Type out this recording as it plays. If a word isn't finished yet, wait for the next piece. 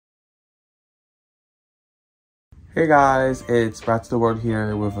Hey guys, it's Bratztheworld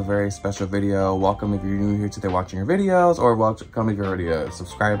here with a very special video. Welcome if you're new here today watching your videos, or welcome if you're already a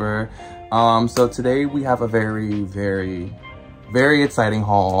subscriber. So today we have a very exciting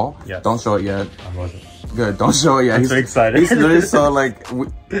haul. Yes. Don't show it yet. I wasn't. Good, don't show it yet. I'm so excited. He's literally so like,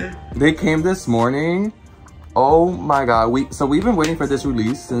 they came this morning. Oh my god, we've been waiting for this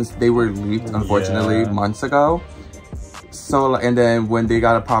release since they were leaked, unfortunately, months ago. So, and then when they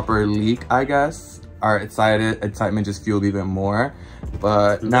got a proper leak, I guess, our excitement just fueled even more.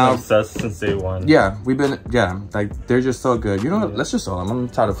 But we've now been obsessed since day one. Yeah, like they're just so good. You know what? Let's just show them. I'm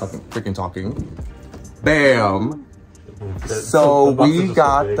tired of freaking talking. Bam. So we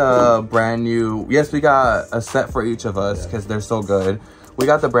got the brand new. Yes, we got a set for each of us because they're so good. We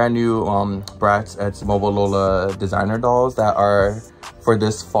got the brand new Bratz MOWALOLA Designer dolls that are for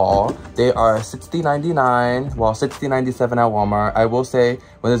this fall. They are $60.99, well $60.97 at Walmart. I will say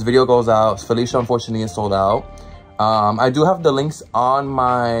when this video goes out, Felicia unfortunately is sold out. I do have the links on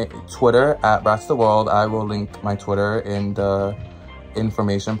my Twitter at Bratztheworld. I will link my Twitter in the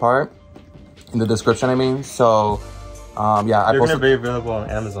information part, in the description I mean. So yeah, they're gonna be available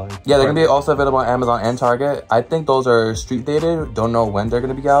on Amazon. Yeah, they're gonna be also available on Amazon and Target. I think those are street dated. Don't know when they're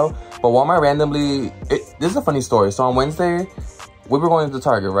gonna be out. But Walmart randomly, this is a funny story. So on Wednesday, we were going to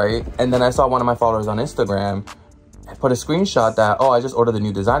Target, right? And then I saw one of my followers on Instagram put a screenshot that, oh, I just ordered the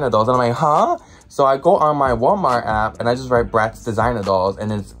new designer dolls. And I'm like, huh? So I go on my Walmart app and I just write Bratz designer dolls, and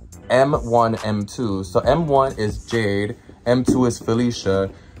it's M1, M2. So M1 is Jade, M2 is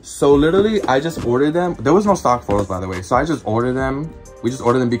Felicia. So literally, I just ordered them. There was no stock photos, by the way. So I just ordered them. We just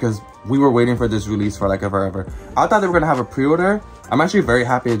ordered them because we were waiting for this release for like forever. I thought they were gonna have a pre-order. I'm actually very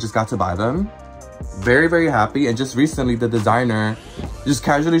happy I just got to buy them. Very happy. And just recently, the designer just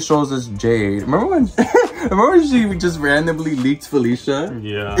casually shows us Jade. Remember when she just randomly leaked Felicia?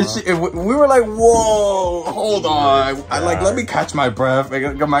 Yeah. We were like, whoa, hold on. Let me catch my breath. I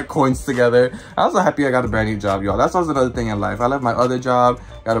got my coins together. I was so happy I got a brand new job, y'all. That's also another thing in life. I left my other job,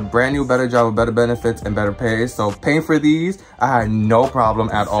 got a brand new, better job with better benefits and better pay. So paying for these, I had no problem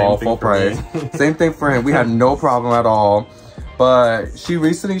at all. Full price. Same thing for him. We had no problem at all. But she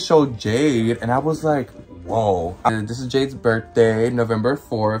recently showed Jade, and I was like, whoa. This is Jade's birthday, November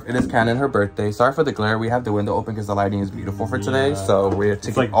 4th. It is canon her birthday. Sorry for the glare. We have the window open because the lighting is beautiful for today. So we're taking,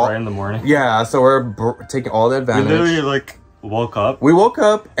 it's like bright in the morning. Yeah, so we're taking all the advantage. We literally like woke up. We woke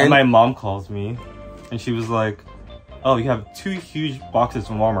up and my mom calls me and she was like, oh, you have 2 huge boxes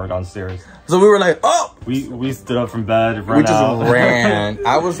from Walmart downstairs. So we were like, oh! We stood up from bed, ran We just ran.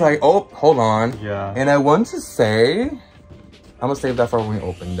 I was like, oh, hold on. Yeah. And I want to say, I'm gonna save that for when we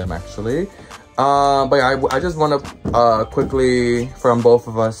open them actually. But yeah, I just want to quickly, from both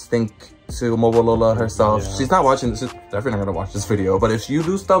of us, thank to MOWALOLA herself. Yeah. She's not watching this, she's definitely not gonna watch this video, but if you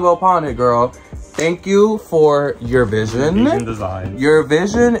do stumble upon it, girl, thank you for your vision. Your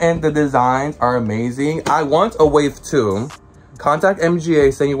vision and the designs are amazing. I want a wave 2. Contact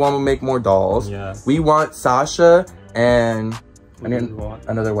MGA saying you want to make more dolls. Yeah. We want Sasha and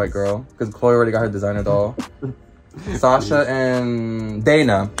another white girl, because Chloe already got her designer doll. Sasha and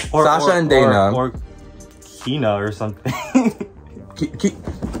Dana. Or Kina or something.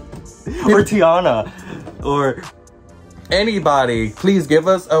 Or Tiana. Or anybody. Please give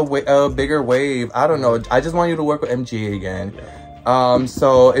us a bigger wave. I don't know. I just want you to work with MGA again. Yeah.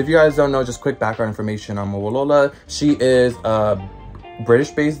 So if you guys don't know, just quick background information on MOWALOLA. She is a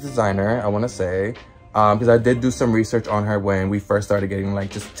British-based designer, I want to say. Because I did do some research on her when we first started getting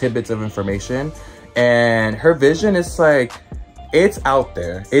like just tidbits of information. And her vision is like, it's out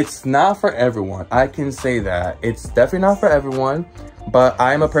there. It's not for everyone. I can say that. It's definitely not for everyone. But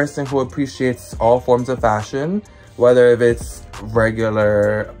I'm a person who appreciates all forms of fashion, whether if it's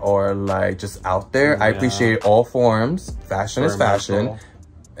regular or like just out there. Yeah. I appreciate all forms. Fashion is fashion.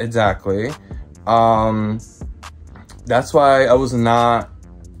 Exactly. That's why I was not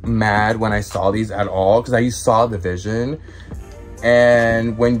mad when I saw these at all, because I saw the vision.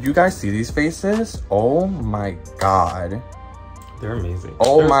 And when you guys see these faces, oh my god, they're amazing.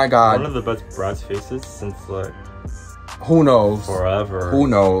 Oh my god, one of the best Bratz faces since like who knows, forever. Who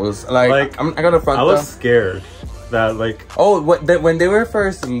knows? Like I gotta front. I was scared that like when they were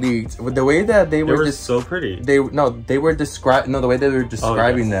first leaked, with the way that they were so pretty. The way they were describing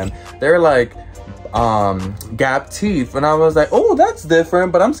them, they were like gap teeth, and I was like, oh, that's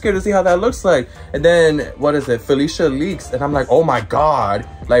different, but I'm scared to see how that looks like. And then what is it, Felicia leaks, and I'm like, oh my god,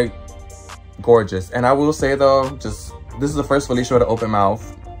 like gorgeous. And I will say though, just this is the first Felicia with an open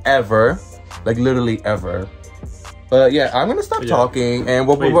mouth ever, like literally ever. But yeah, I'm gonna stop talking and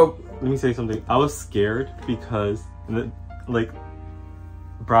let me say something. I was scared because like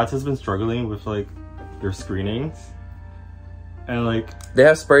Bratz has been struggling with like their screenings. And like they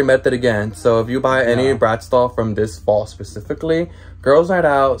have spray method again. So if you buy any Bratz doll from this fall specifically, Girls Night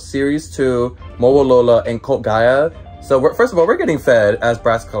Out, Series 2, MOWALOLA, and Cult Gaia. So first of all, we're getting fed as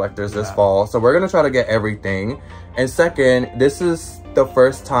Bratz collectors this fall. So we're gonna try to get everything. And second, this is the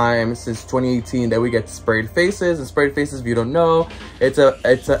first time since 2018 that we get sprayed faces. And sprayed faces, if you don't know, it's an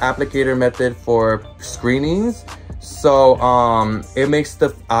applicator method for screenings. So it makes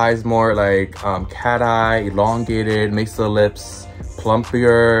the eyes more like cat eye, elongated, makes the lips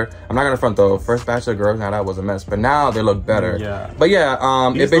plumpier. I'm not gonna front though, first batch of Girls Night Out was a mess, but now they look better. Yeah. But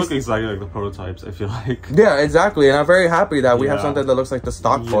yeah, these look exactly like the prototypes, I feel like. Yeah, exactly. And I'm very happy that we have something that looks like the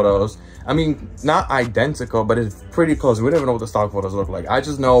stock photos. I mean, not identical, but it's pretty close. We don't even know what the stock photos look like. I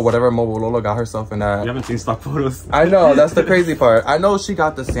just know whatever MOWALOLA got herself in that. You haven't seen stock photos. I know, that's the crazy part. I know she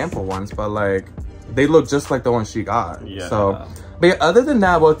got the sample ones, but like, they look just like the ones she got. Yeah. So, but yeah, other than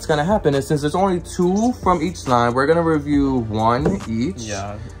that, what's gonna happen is since there's only 2 from each line, we're gonna review 1 each.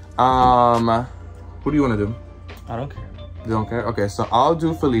 Yeah. Who do you want to do? I don't care. You don't care? Okay, so I'll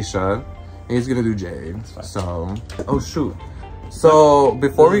do Felicia, and he's gonna do Jade. So, oh shoot. So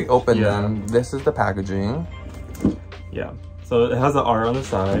before we open them, this is the packaging. Yeah. So it has the art on the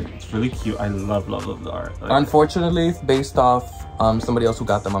side. It's really cute. I love the art. Like, unfortunately, based off somebody else who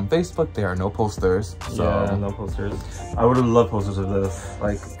got them on Facebook, there are no posters. So yeah, no posters. I would have loved posters of this.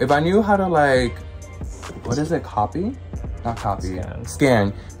 Like, if I knew how to like, what is it? Copy? Not copy.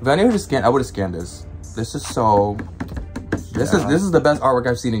 Scan. If I knew how to scan, I would have scanned this. This is so. This is the best artwork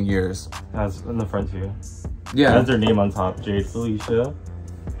I've seen in years. It has in the front too. Yeah. It has their name on top. Jade Felicia.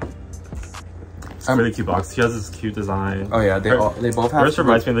 It's a really cute box. She has this cute design. Oh yeah, they both have. First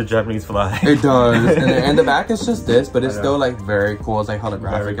reminds me of the Japanese flag. It does, and the back is just this, but it's still like very cool. It's like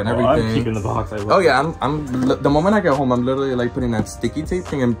holographic and everything. I'm keeping the box. Oh yeah, I'm. The moment I get home, I'm literally like putting that sticky tape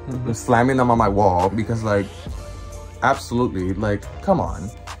thing and slamming them on my wall because like, absolutely, like, come on.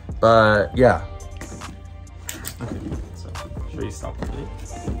 But yeah. Okay, so should we stop the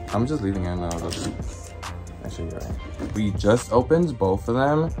video? I'm just leaving it now. Actually, you're right. We just opened both of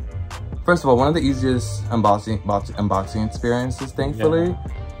them. First of all, one of the easiest unboxing experiences, thankfully. Yeah.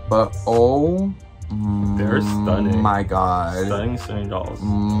 But oh, they're stunning. My god, stunning dolls.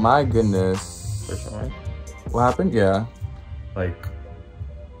 My goodness. For sure. What happened? Yeah. Like,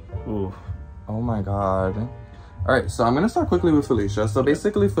 ooh. Oh my god. All right, so I'm gonna start quickly with Felicia. So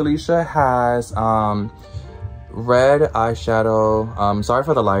basically, Felicia has red eyeshadow. Sorry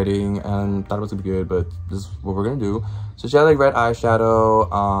for the lighting, and thought it was gonna be good, but this is what we're gonna do. So she has like red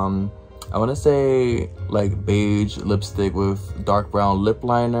eyeshadow. I want to say like beige lipstick with dark brown lip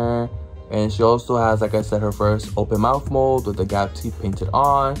liner, and she also has, like I said, her first open mouth mold with the gap teeth painted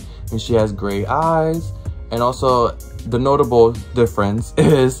on, and she has gray eyes. And also the notable difference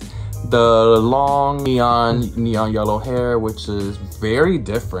is the long neon yellow hair, which is very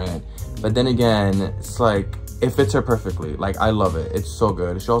different, but then again, it's like it fits her perfectly. Like, I love it. It's so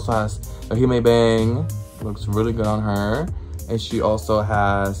good. She also has a Hime Bang, looks really good on her. And she also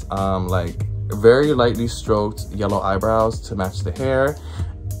has like very lightly stroked yellow eyebrows to match the hair.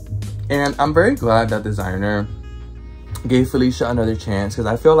 And I'm very glad that designer gave Felicia another chance, because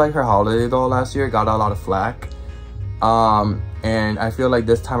I feel like her holiday doll last year got a lot of flack. And I feel like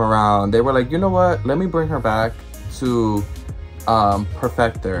this time around they were like, you know what, let me bring her back to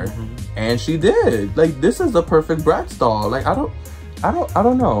perfect her. And she did. Like, this is the perfect Bratz doll. Like, I don't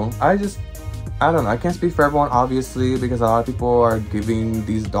know. I don't know. I can't speak for everyone, obviously, because a lot of people are giving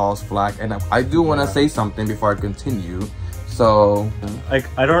these dolls flack, and I do want to say something before I continue. So, like,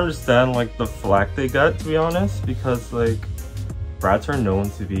 I don't understand like the flack they get, to be honest, because like Bratz are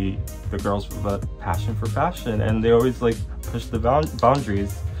known to be the girls with a passion for fashion, and they always like push the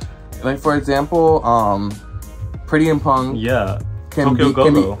boundaries. Like, for example, Pretty and Punk. Yeah. Can be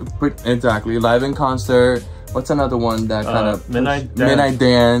exactly live in concert. What's another one that kind of Midnight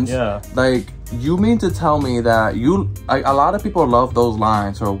Dance? Yeah. Like, you mean to tell me that a lot of people love those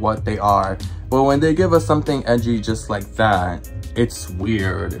lines for what they are, but when they give us something edgy just like that, it's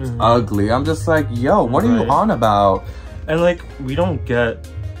weird. It's ugly. I'm just like, yo, what are you on about? And like, we don't get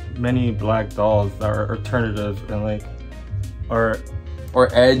many black dolls that are alternative and like or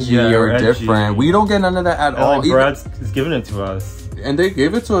edgy or different. We don't get none of that at all. Like, Bratz is giving it to us, and they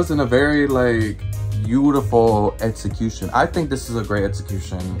gave it to us in a very like beautiful execution. I think this is a great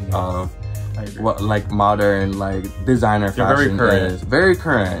execution of what like modern like designer fashion is. Very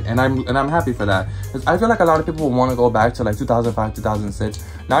current, and I'm happy for that, because I feel like a lot of people want to go back to like 2005, 2006.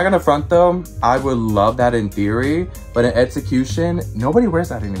 Not gonna front them, I would love that in theory, but in execution, nobody wears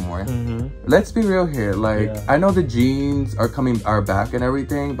that anymore. Let's be real here. Like, I know the jeans are back and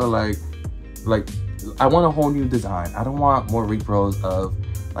everything, but like I want a whole new design. I don't want more repros of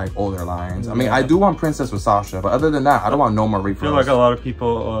like older lines. I mean, I do want Princess with Sasha, but other than that, I don't want no more repros. I feel like a lot of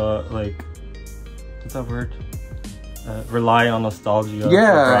people like, what's that word? Rely on nostalgia.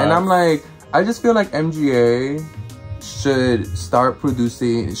 Yeah, and I'm like, I just feel like MGA should start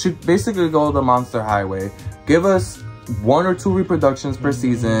producing, should basically go the Monster Highway. Give us 1 or 2 reproductions per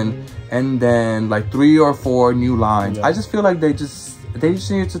season, and then like 3 or 4 new lines. I just feel like they just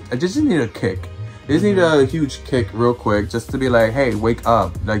need a kick. They just need a huge kick real quick, just to be like, hey, wake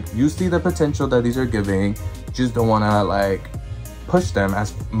up. Like, you see the potential that these are giving, you just don't want to like push them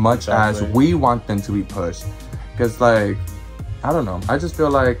as much as we want them to be pushed. Because like, I don't know, I just feel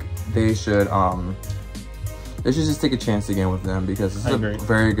like they should just take a chance again with them, because this is a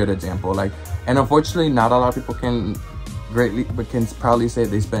very good example. Like, and unfortunately not a lot of people can proudly say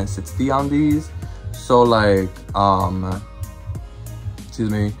they spent $60 on these. So like,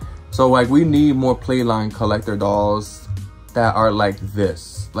 excuse me, so like, we need more Playline collector dolls that are like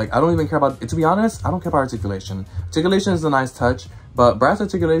this. Like, I don't even care about, to be honest, I don't care about articulation. Articulation is a nice touch, but Bratz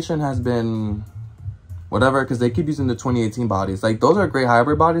articulation has been whatever, because they keep using the 2018 bodies. Like, those are great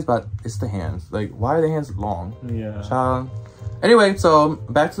hybrid bodies, but it's the hands. Like, why are the hands long? Yeah. Child. Anyway, so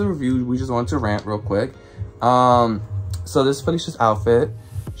back to the review. We just wanted to rant real quick. So this is Felicia's outfit.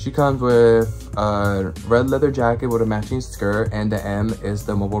 She comes with a red leather jacket with a matching skirt, and the M is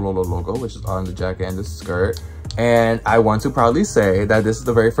the MOWALOLA logo, which is on the jacket and the skirt. And I want to proudly say that this is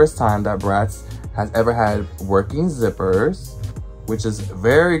the very first time that Bratz has ever had working zippers, which is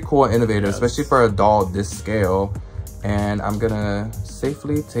very cool and innovative, especially for a doll this scale. And I'm gonna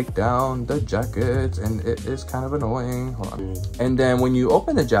safely take down the jacket, and it is kind of annoying. Hold on. And then when you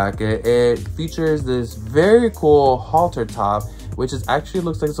open the jacket, it features this very cool halter top, which is actually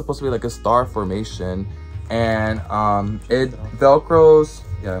looks like it's supposed to be like a star formation. And it velcros,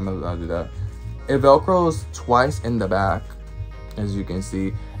 yeah, I'll do that. It velcros twice in the back, as you can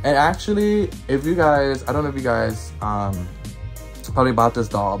see. And actually, if you guys, I don't know if you guys probably bought this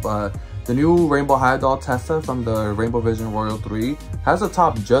doll, but the new Rainbow High doll, Tessa, from the Rainbow Vision Royal 3, has a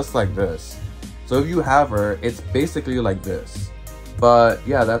top just like this. So if you have her, it's basically like this. But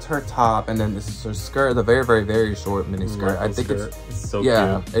yeah, that's her top, and then this is her skirt, the very, very, very short mini skirt. I think it's so cute.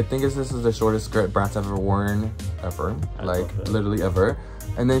 I think this is the shortest skirt Bratz ever worn, like literally ever.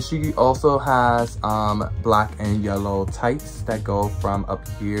 And then she also has black and yellow tights that go from up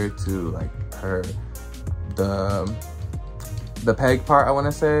here to like her the peg part, I want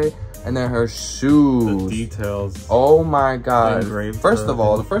to say. And then her shoes, the details, oh my god. First of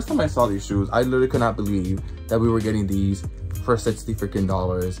all, the first time I saw these shoes, I literally could not believe that we were getting these for $60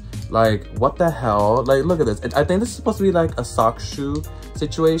 freaking. Like, what the hell? Like, look at this. I think this is supposed to be like a sock shoe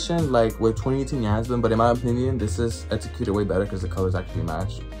situation, like with 2018 Yasmin, but in my opinion, this is executed way better because the colors actually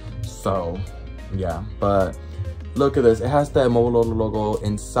match. So yeah, but look at this. It has the MOWALOLA logo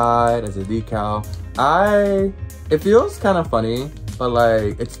inside as a decal. It feels kind of funny, but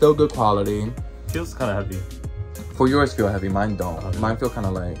like, it's still good quality. Feels kind of heavy. For yours feel heavy, mine don't. Mine feel kind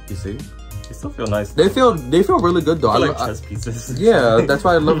of like, you see? They still feel nice though. They feel really good though. I like chess pieces. Yeah, that's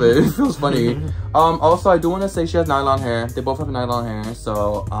why I love it. It feels funny. Also, I do want to say she has nylon hair. They both have nylon hair,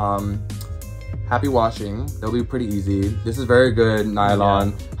 so happy washing. They'll be pretty easy. This is very good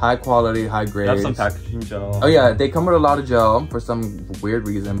nylon, high quality, high grade. They have some packaging gel. Oh yeah, they come with a lot of gel for some weird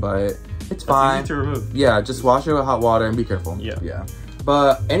reason, but it's fine. Easy to remove. Yeah, just wash it with hot water and be careful. Yeah.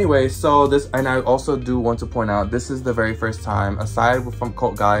 But anyway, so this, and I also do want to point out, this is the very first time, aside from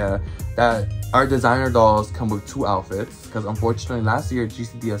Cult Gaia, that our designer dolls come with 2 outfits. Because unfortunately, last year,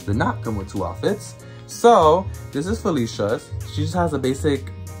 GCDS did not come with 2 outfits. So this is Felicia's. She just has a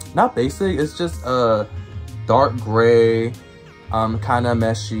basic, not basic, it's just a dark gray, kind of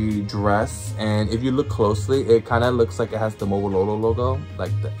meshy dress. And if you look closely, it kind of looks like it has the MOWALOLA logo,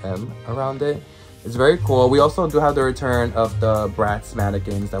 like the M around it. It's very cool. We also do have the return of the Bratz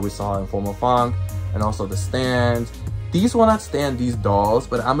mannequins that we saw in Formal Funk, and also the stand. These will not stand these dolls,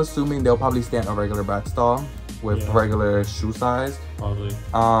 but I'm assuming they'll probably stand a regular Bratz doll with regular shoe size. Probably.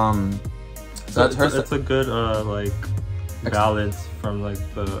 So it's a good like balance from like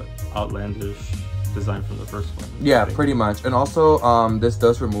the outlandish design from the first one. Yeah, pretty much. And also this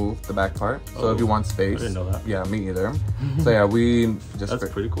does remove the back part, so if you want space. I didn't know that. Yeah, me either. So yeah, we just that's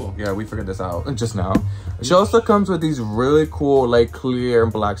pretty cool. Yeah, we figured this out just now. She also comes with these really cool like clear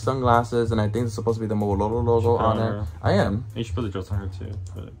and black sunglasses, and I think it's supposed to be the MOWALOLA logo on it. I am. You should put the dress on her too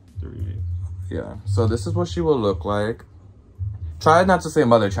for the review. Yeah, so this is what she will look like. Try not to say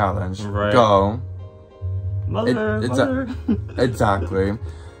mother challenge. Right. Go. Mother. Exactly.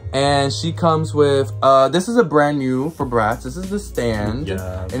 And she comes with, this is a brand new for Bratz. This is the stand.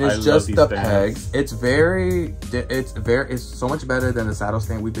 Yeah, and it's just the pegs. It's so much better than the saddle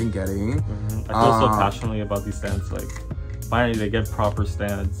stand we've been getting. I feel so passionately about these stands. Like, finally they get proper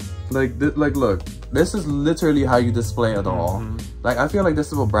stands. Like look, this is literally how you display a doll. Like, I feel like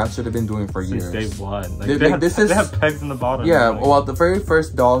this is what Bratz should have been doing for years. Since day one. Like, they have pegs in the bottom. Yeah, like, well, the very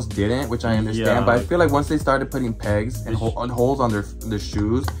first dolls didn't, which I understand. But I feel like once they started putting pegs and holes on their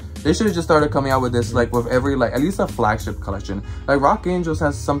shoes, they should have just started coming out with this, like, with every, like, at least a flagship collection. Like, Rock Angels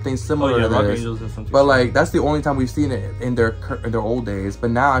has something similar to Rock this. Angels has something but, like, that's the only time we've seen it in their old days.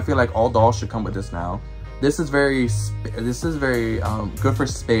 But now I feel like all dolls should come with this now. This is very good for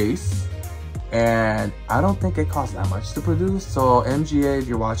space. And I don't think it costs that much to produce. So MGA, if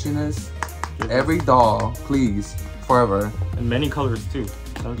you're watching this, every doll, please, forever. And many colors too.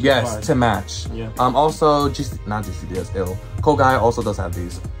 Yes, to match. Yeah. Also, not GCDS, ill. Kogai also does have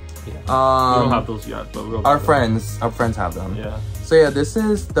these. Yeah. We don't have those yet, but our friends have them. Yeah. So yeah, this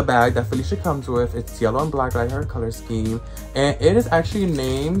is the bag that Felicia comes with. It's yellow and black like her color scheme, and it is actually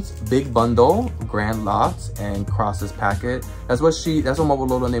named Big Bundle, Grand Lots, and Crosses Packet. That's what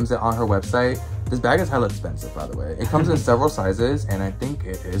MOWALOLA names it on her website. This bag is hella expensive, by the way. It comes in several sizes, and I think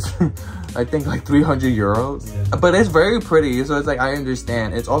it is, I think like 300 euros. Yeah. But it's very pretty, so it's like, I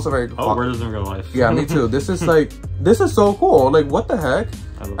understand. It's also very... Oh, where does in real life? Yeah, me too. This is like, this is so cool. Like, what the heck?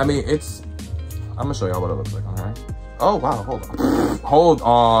 I mean, it's... I'm gonna show y'all what it looks like on her. Oh, wow, hold on. Hold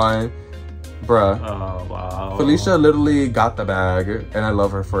on. Bruh. Oh, wow. Felicia literally got the bag, and I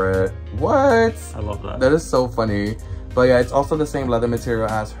love her for it. What? I love that. That is so funny. But yeah, it's also the same leather material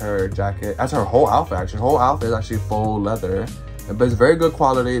as her jacket, as her whole outfit, actually. Her whole outfit is actually full leather. But it's very good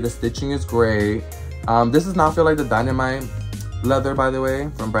quality. The stitching is great. This does not feel like the Dynamite leather, by the way,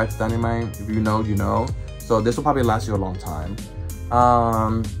 from Bratz Dynamite. If you know, you know. So this will probably last you a long time.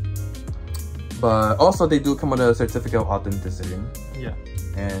 But also they do come with a certificate of authenticity. Yeah.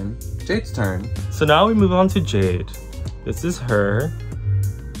 And Jade's turn. So now we move on to Jade. This is her.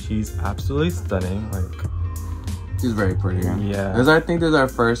 She's absolutely stunning. Like, she's very pretty. Yeah. Because I think this is our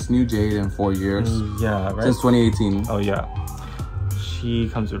first new Jade in 4 years. Yeah, right? Since 2018. Oh yeah. She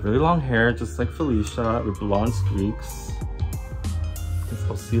comes with really long hair, just like Felicia, with blonde streaks. You can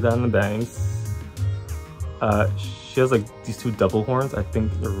still see that in the bangs. She has like these two double horns. I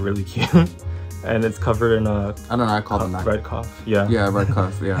think they're really cute. And it's covered in a... I don't know, I call them that. Red cuff, yeah. Yeah, red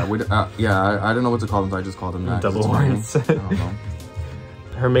cuff, yeah. I don't know what to call them, so I just call them that. Double horns. I don't know.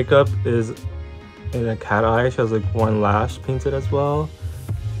 Her makeup is in a cat eye. She has like one lash painted as well.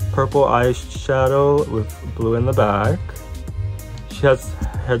 Purple eyeshadow with blue in the back. She has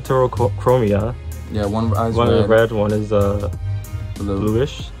heterochromia. Yeah, one eye's one is red, one is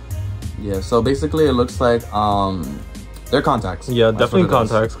bluish. Yeah, so basically it looks like they're contacts. Yeah, definitely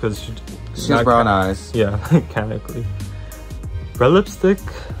contacts because she has brown eyes. Yeah, mechanically. Red lipstick,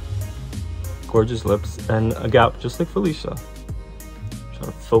 gorgeous lips, and a gap just like Felicia. I'm trying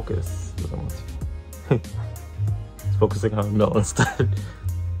to focus. It's focusing on Mill instead.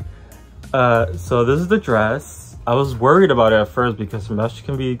 So this is the dress. I was worried about it at first because mesh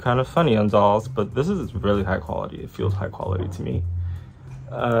can be kind of funny on dolls, but this is really high quality. It feels high quality to me.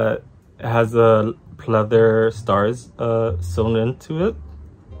 It has a leather stars sewn into it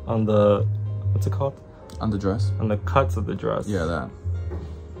on the, what's it called? On the dress? On the cuts of the dress. Yeah, that.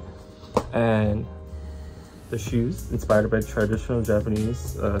 And the shoes, inspired by traditional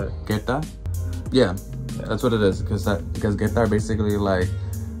Japanese. Geta? Yeah, that's what it is. Because Geta are basically like,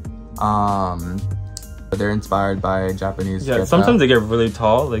 they're inspired by Japanese. Yeah, Geta. sometimes they get really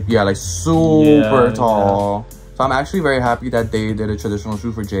tall. Like, yeah, like super tall. Yeah. So I'm actually very happy that they did a traditional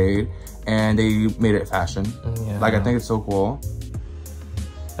shoe for Jade and they made it fashion. Yeah. Like, I think it's so cool.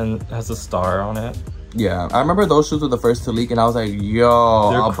 And it has a star on it. Yeah, I remember those shoes were the first to leak and I was like, yo,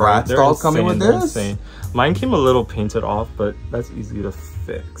 a Bratz doll coming with this? Insane. Mine came a little painted off, but that's easy to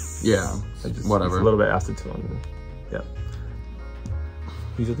fix. Yeah, whatever. It's a little bit acetone. Yeah.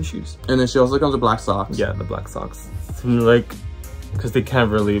 These are the shoes. And then she also comes with black socks. Yeah, the black socks. Like, because they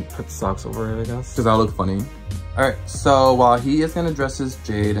can't really put socks over it, I guess. Because that look funny. All right, so while he is gonna dress as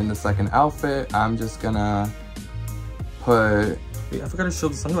Jade in the second outfit, I'm just gonna put... Wait, I forgot to show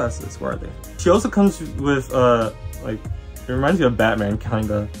the sunglasses. Where are they? She also comes with, like, it reminds me of Batman,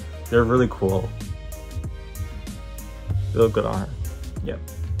 kinda. They're really cool. They look good on her. Yep.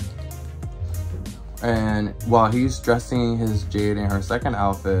 And while he's dressing his Jade in her second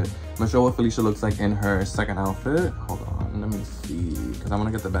outfit, I'm gonna show what Felicia looks like in her second outfit. Hold on, let me see, because I want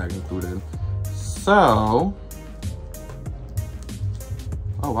to get the bag included. So,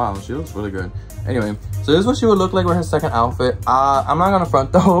 oh wow, she looks really good. Anyway, So this is what she would look like with her second outfit. I'm not gonna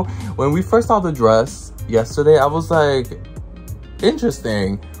front though. When we first saw the dress yesterday, I was like,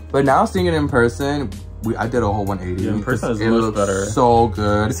 interesting. But now seeing it in person, I did a whole 180. Yeah, in person it looks better. So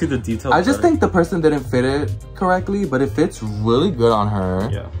good. You see the details. I just think the person didn't fit it correctly, but it fits really good on her.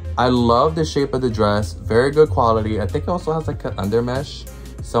 Yeah. I love the shape of the dress. Very good quality. I think it also has like an under mesh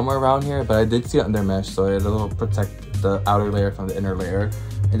somewhere around here, but I did see an under mesh, so it'll protect the outer layer from the inner layer.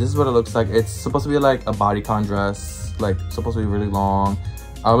 And this is what it looks like. It's supposed to be like a bodycon dress, like supposed to be really long.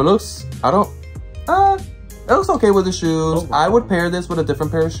 It looks, it looks okay with the shoes. I would pair this with a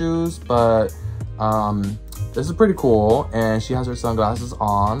different pair of shoes, but this is pretty cool. And she has her sunglasses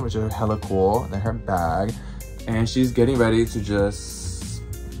on, which are hella cool. And then her bag, and she's getting ready to just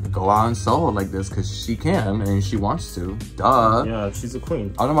go out and solo like this because she can and she wants to. Duh. Yeah, she's a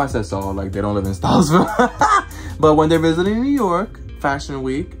queen. I don't know why I said solo, like they don't live in Stylesville. But when they're visiting New York Fashion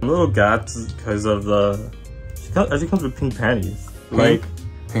Week, I'm a little gassed because of she comes with pink panties. Pink.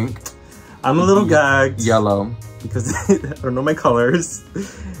 Pink. I'm a little gagged. Yellow. Because I don't know my colors.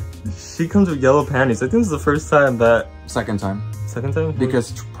 She comes with yellow panties. I think this is the first time that... Second time. Second time?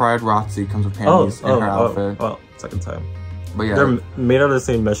 Because Pride Rotzi comes with panties in her outfit. Oh, second time. But yeah. They're made out of the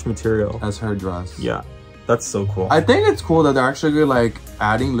same mesh material. As her dress. Yeah. That's so cool. I think it's cool that they're actually like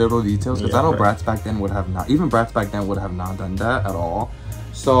adding little details, because I know right. Bratz back then would have not, even Bratz back then would have not done that at all.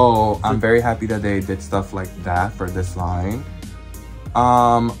 So I'm very happy that they did stuff like that for this line.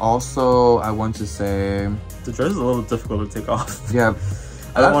 Also, I want to say... The dress is a little difficult to take off. Yeah.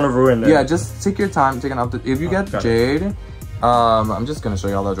 I don't want to ruin it. Yeah, just take your time taking off the... If you get Jade, I'm just going to show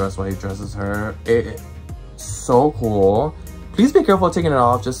you all the dress while he dresses her. It's so cool. Please be careful taking it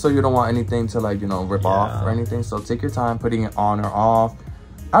off, just so you don't want anything to like, you know, rip off or anything. So take your time putting it on or off.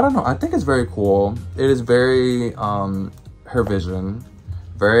 I don't know. I think it's very cool. It is very her vision.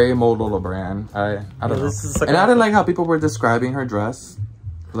 Very MOWALOLA brand. I don't know. And I didn't like how people were describing her dress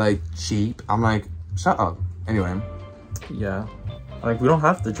like cheap. I'm like, shut up. Anyway. Yeah. Like, we don't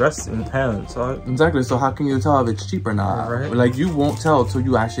have the dress in hand, so... Exactly. So how can you tell if it's cheap or not? Right. Like, you won't tell till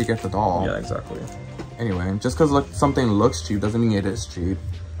you actually get the doll. Yeah, exactly. Anyway, just because something looks cheap doesn't mean it is cheap.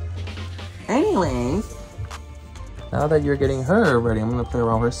 Anyways, now that you're getting her ready, I'm gonna play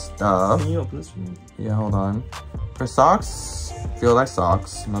around with her stuff. Can you open this for me? Yeah, hold on. Her socks feel like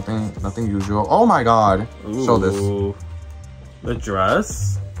socks. Nothing usual. Oh my god. Ooh. Show this. The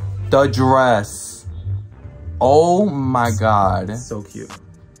dress? The dress. Oh my god. So cute.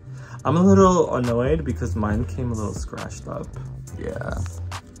 I'm a little annoyed because mine came a little scratched up. Yeah.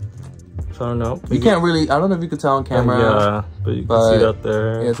 So I don't know. You can't really, I don't know if you could tell on camera. Yeah, but you can see that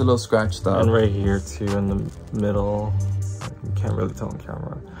there. Yeah, it's a little scratched up. And right here too in the middle. You can't really tell on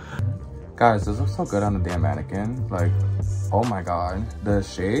camera. Guys, this looks so good on the damn mannequin. Like, oh my god. The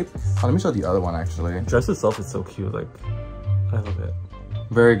shape. Oh, let me show the other one actually. The dress itself is so cute. Like, I love it.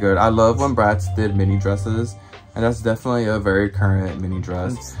 Very good. I love when Bratz did mini dresses. And that's definitely a very current mini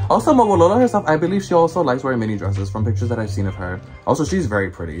dress. Also, MOWALOLA herself, I believe she also likes wearing mini dresses from pictures that I've seen of her. Also, she's very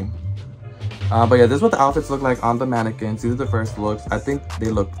pretty. But yeah, this is what the outfits look like on the mannequins. These are the first looks. I think they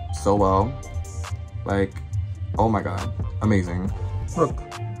look so well. Like, oh my god. Amazing. Look.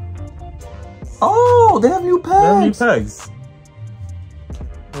 Oh, they have new pegs. They have new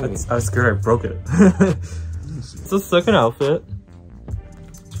pegs. I was scared I broke it. It's the second outfit.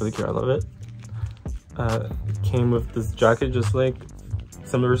 It's really cute. I love it. It came with this jacket, just like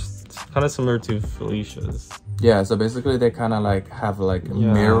kind of similar to Felicia's. Yeah, so basically they kind of like have like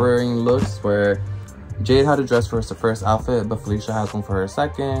mirroring looks, where Jade had a dress for her first outfit, but Felicia has one for her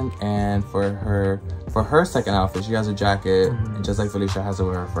second, and for her second outfit she has a jacket, and just like Felicia has it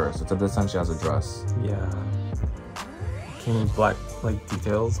with her first, except this time she has a dress. Yeah. Came with black like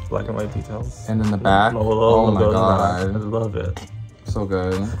details, black and white details. And in the back, oh my god, I love it. So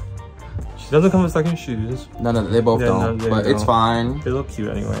good. She doesn't come with second shoes. No, they both don't, but it's fine. They look cute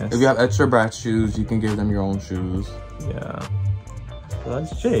anyways. If you have extra Bratz shoes, you can give them your own shoes. Yeah. So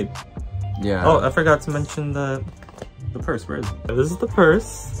that's Jade. Yeah. Oh, I forgot to mention the purse. Where is it? This is the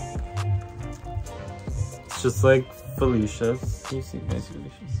purse. It's just like Felicia's. Can you see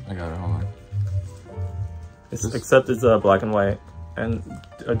Felicia's? I got it, hold on. Except it's black and white and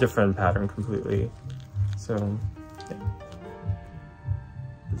a different pattern completely. So, yeah.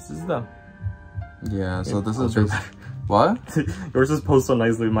 This is them. Yeah, so this is just... What? Yours is posed so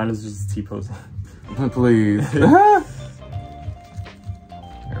nicely, mine is just T-posing. Please. There we go.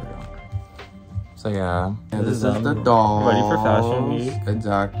 So yeah, this is the doll. Ready for Fashion Week.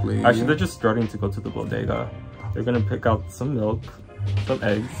 Exactly. Actually, they're just starting to go to the bodega. They're gonna pick out some milk, some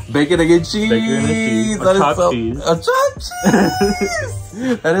eggs. Bacon, egg, and cheese. Bacon and cheese. That A chopped is so, cheese. A chopped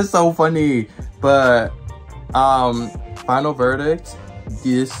cheese. That is so funny. But final verdict,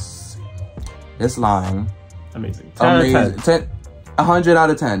 this line, amazing. 100 out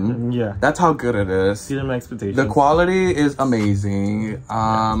of 10. Yeah, that's how good it is. Exceeded my expectations. The quality is amazing.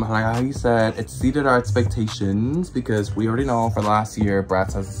 Like how you said, it exceeded our expectations because we already know for the last year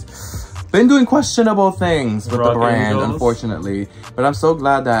Bratz has been doing questionable things with the brand, unfortunately. But I'm so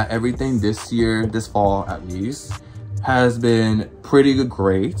glad that everything this year, this fall at least, has been pretty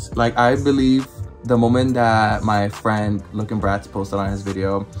great. Like, I believe the moment that my friend Looking Bratz posted on his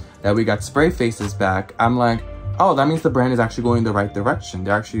video that we got spray faces back, I'm like, oh, that means the brand is actually going the right direction.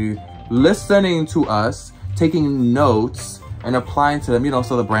 They're actually listening to us, taking notes and applying to them, you know,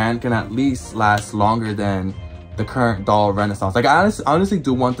 so the brand can at least last longer than the current doll renaissance. Like, I honestly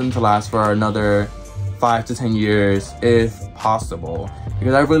do want them to last for another 5 to 10 years if possible,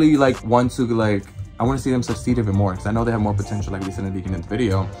 because I really want to I want to see them succeed even more, because I know they have more potential, like we said in the beginning of the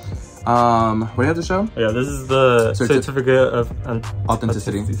video. What do you have to show? Yeah, this is the certificate of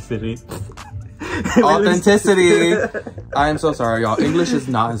authenticity. Authenticity. I am so sorry, y'all. English is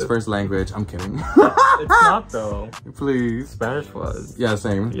not his first language. I'm kidding. It's not though. Please. Spanish was. Yeah,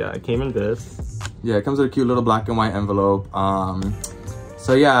 same. Yeah, it came in this. Yeah, it comes with a cute little black and white envelope.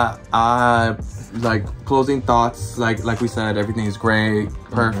 So yeah, closing thoughts. Like we said, everything is great,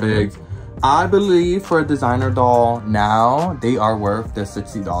 perfect. I believe for a designer doll now, they are worth the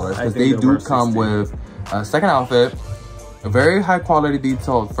 $60 because they do come with a second outfit, a very high quality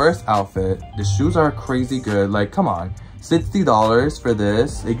detailed first outfit. The shoes are crazy good. Like, come on, $60 for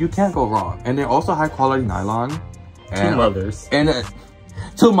this, like, you can't go wrong. And they're also high quality nylon. And,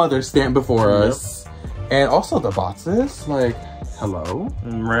 two mothers stand before us. And also the boxes, like, hello,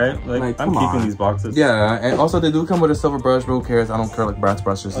 right? Like I'm keeping these boxes. Yeah, and also they do come with a silver brush, but who cares? I don't care, like Bratz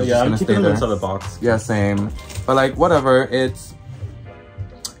brushes. Oh yeah, I'm keeping them inside the box. Yeah, same. But like, whatever, it's,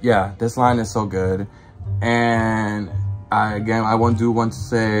 yeah, this line is so good. And I want to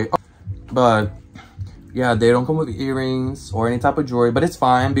say, but yeah, they don't come with earrings or any type of jewelry, but it's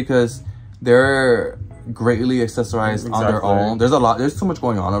fine because they're greatly accessorized on their own. There's too much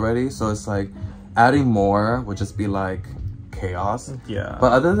going on already, so it's like adding more would just be like chaos. Yeah,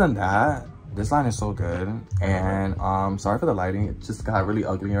 but other than that, this line is so good. And sorry for the lighting, it just got really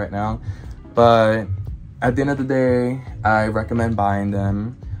ugly right now, but at the end of the day, I recommend buying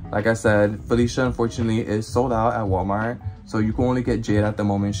them. Like I said, Felicia unfortunately is sold out at Walmart, so you can only get Jade at the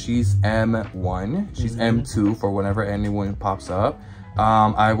moment. She's M1, she's M2 for whenever anyone pops up.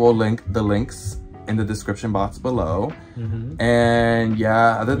 I will link the links in the description box below. And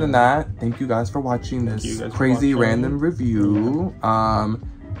yeah, other than that, thank you guys for watching this crazy random review.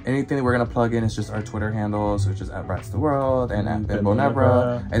 Anything that we're gonna plug in is just our Twitter handles, which is at Bratztheworld and at Bimbo,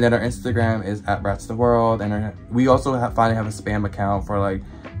 and then our Instagram is at Bratztheworld. And we also finally have a spam account for like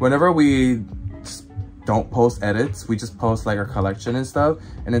whenever we don't post edits, we just post like our collection and stuff,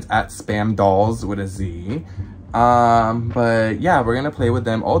 and it's at Spamdollz with a Z. But yeah, we're gonna play with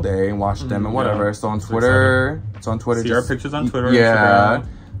them all day and watch them and whatever. Yeah. So on Twitter, see our pictures on Twitter. Yeah,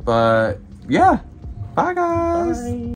 but yeah, bye guys. Bye.